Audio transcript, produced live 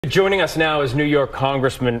Joining us now is New York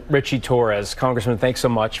Congressman Richie Torres. Congressman, thanks so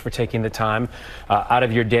much for taking the time out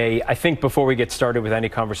of your day. I think before we get started with any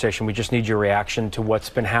conversation, we just need your reaction to what's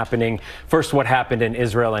been happening. First, what happened in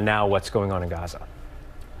Israel, and now what's going on in Gaza.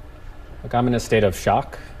 Look, I'm in a state of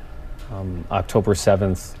shock. October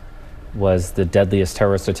 7th was the deadliest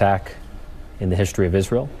terrorist attack in the history of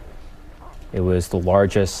Israel. It was the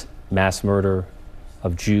largest mass murder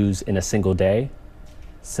of Jews in a single day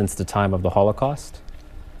since the time of the Holocaust.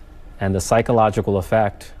 And the psychological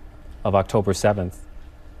effect of October 7th,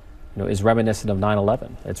 is reminiscent of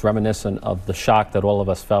 9/11. It's reminiscent of the shock that all of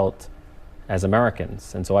us felt as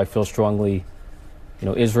Americans. And so I feel strongly,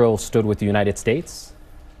 Israel stood with the United States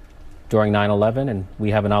during 9/11, and we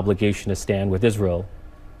have an obligation to stand with Israel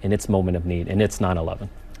in its moment of need, in its 9/11.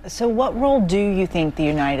 So what role do you think the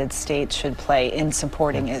United States should play in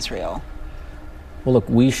supporting Israel? Well, look,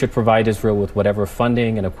 we should provide Israel with whatever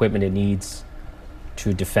funding and equipment it needs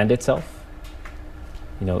to defend itself.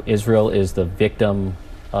 Israel is the victim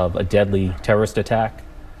of a deadly terrorist attack.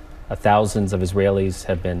 Thousands of Israelis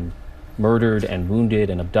have been murdered and wounded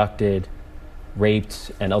and abducted, raped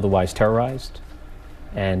and otherwise terrorized.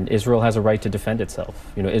 And Israel has a right to defend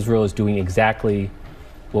itself. Israel is doing exactly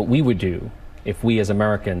what we would do if we as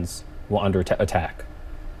Americans were under attack.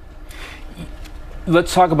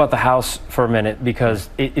 Let's talk about the House for a minute, because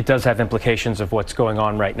it does have implications of what's going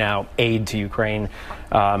on right now, aid to Ukraine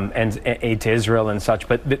and aid to Israel and such.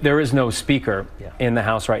 But there is no speaker in the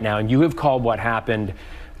House right now. And you have called what happened,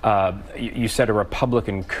 you said, a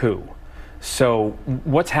Republican coup. So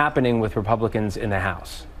what's happening with Republicans in the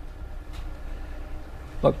House?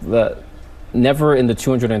 Look, never in the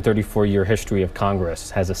 234-year history of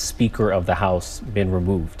Congress has a Speaker of the House been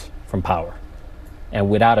removed from power.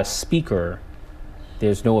 And without a Speaker,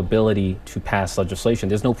 there's no ability to pass legislation.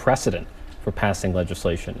 There's no precedent for passing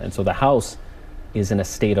legislation. And so the House is in a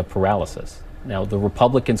state of paralysis. Now, the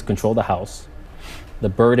Republicans control the House. The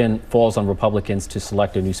burden falls on Republicans to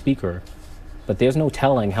select a new speaker, but there's no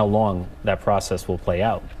telling how long that process will play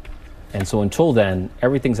out. And so until then,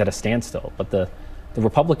 everything's at a standstill. But the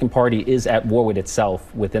Republican Party is at war with itself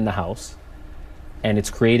within the House, and it's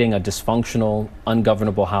creating a dysfunctional,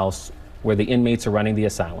 ungovernable House where the inmates are running the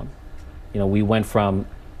asylum. We went from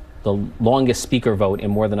the longest speaker vote in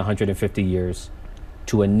more than 150 years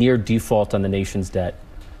to a near default on the nation's debt,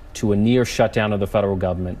 to a near shutdown of the federal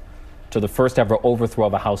government, to the first ever overthrow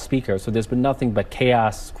of a House Speaker. So there's been nothing but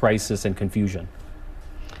chaos, crisis, and confusion.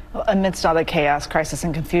 Well, amidst all the chaos, crisis,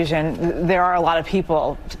 and confusion, there are a lot of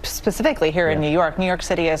people, specifically here in New York. New York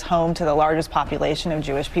City is home to the largest population of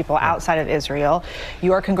Jewish people outside of Israel.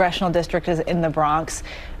 Your congressional district is in the Bronx.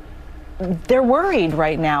 They're worried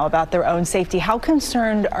right now about their own safety. How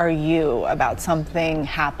concerned are you about something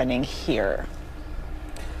happening here?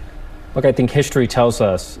 Look, I think history tells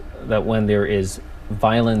us that when there is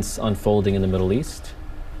violence unfolding in the Middle East,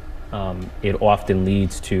 it often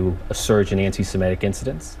leads to a surge in anti-Semitic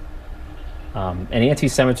incidents. And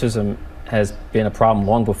anti-Semitism has been a problem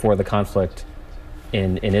long before the conflict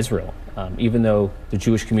in Israel. Even though the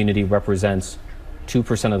Jewish community represents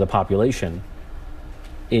 2% of the population,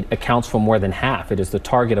 it accounts for more than half. It is the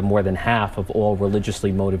target of more than half of all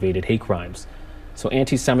religiously motivated hate crimes. So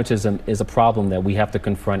anti-Semitism is a problem that we have to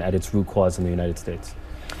confront at its root cause in the United States.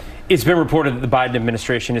 It's been reported that the Biden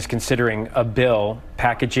administration is considering a bill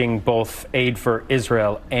packaging both aid for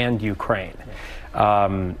Israel and Ukraine.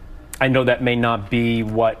 I know that may not be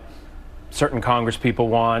what certain Congress people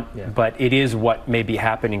want, but it is what may be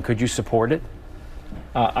happening. Could you support it?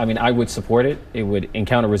 I would support it. It would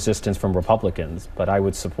encounter resistance from Republicans, but I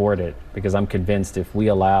would support it because I'm convinced if we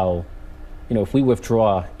allow, if we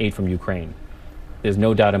withdraw aid from Ukraine, there's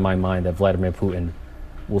no doubt in my mind that Vladimir Putin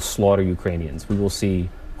will slaughter Ukrainians. We will see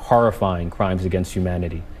horrifying crimes against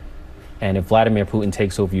humanity. And if Vladimir Putin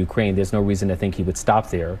takes over Ukraine, there's no reason to think he would stop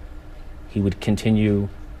there. He would continue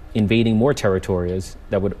invading more territories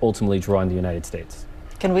that would ultimately draw in the United States.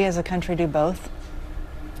 Can we as a country do both?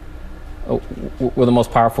 We're the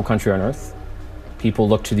most powerful country on earth. People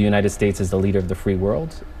look to the United States as the leader of the free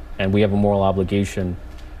world, and we have a moral obligation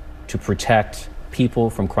to protect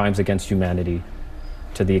people from crimes against humanity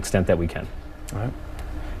to the extent that we can. All right.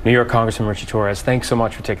 New York Congressman Richie Torres, thanks so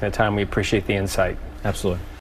much for taking the time. We appreciate the insight. Absolutely.